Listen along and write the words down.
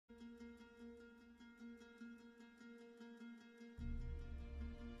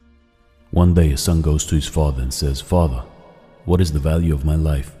One day a son goes to his father and says, "Father, what is the value of my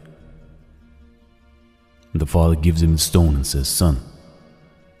life?" And the father gives him the stone and says, "Son,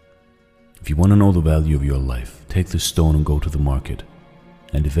 if you want to know the value of your life, take this stone and go to the market.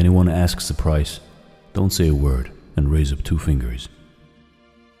 And if anyone asks the price, don't say a word and raise up 2 fingers."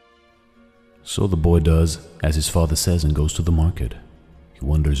 So the boy does as his father says and goes to the market. He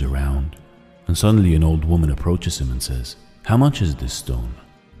wanders around, and suddenly an old woman approaches him and says, "How much is this stone?"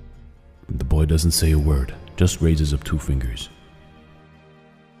 And the boy doesn't say a word, just raises up 2 fingers.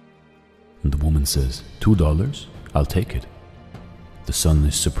 And the woman says, $2? I'll take it. The son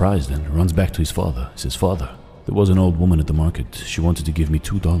is surprised and runs back to his father. He says, "Father, there was an old woman at the market. She wanted to give me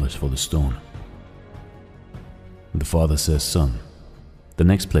 $2 for the stone." And the father says, "Son, the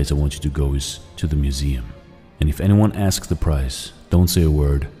next place I want you to go is to the museum. And if anyone asks the price, don't say a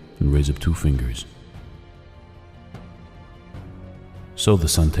word and raise up 2 fingers." So the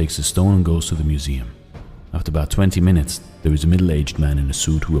son takes the stone and goes to the museum. After about 20 minutes, there is a middle-aged man in a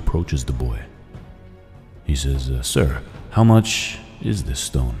suit who approaches the boy. He says, "Sir, how much is this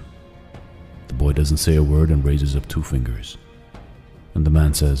stone?" The boy doesn't say a word and raises up 2 fingers. And the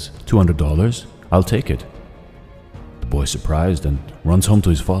man says, $200? I'll take it. The boy is surprised and runs home to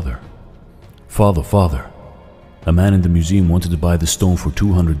his father. Father, a man in the museum wanted to buy the stone for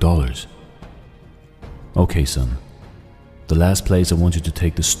 $200. "Okay, son. The last place I want you to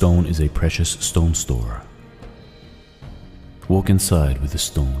take the stone is a precious stone store. Walk inside with the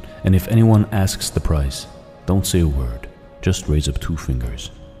stone, and if anyone asks the price, don't say a word, just raise up 2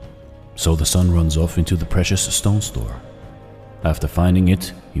 fingers." So the son runs off into the precious stone store. After finding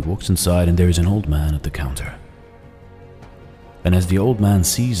it, he walks inside and there is an old man at the counter. And as the old man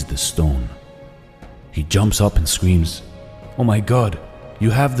sees the stone, he jumps up and screams, "Oh my God,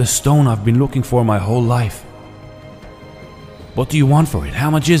 you have the stone I've been looking for my whole life. What do you want for it? How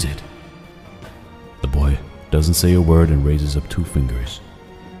much is it?" The boy doesn't say a word and raises up 2 fingers.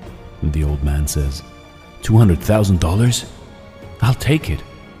 And the old man says, $200,000? I'll take it.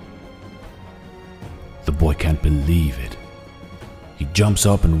 The boy can't believe it. He jumps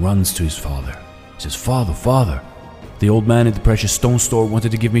up and runs to his father. He says, Father, the old man in the precious stone store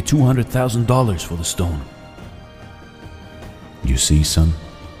wanted to give me $200,000 for the stone." You see, son?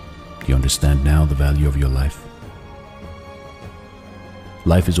 You understand now the value of your life?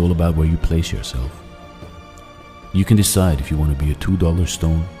 Life is all about where you place yourself. You can decide if you want to be a $2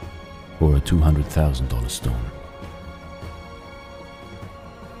 stone or a $200,000 stone.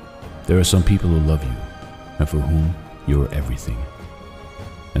 There are some people who love you and for whom you are everything.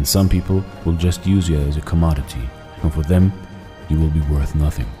 And some people will just use you as a commodity, and for them you will be worth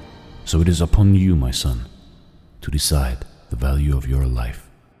nothing. So it is upon you, my son, to decide the value of your life.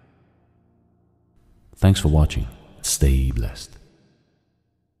 Thanks for watching. Stay blessed.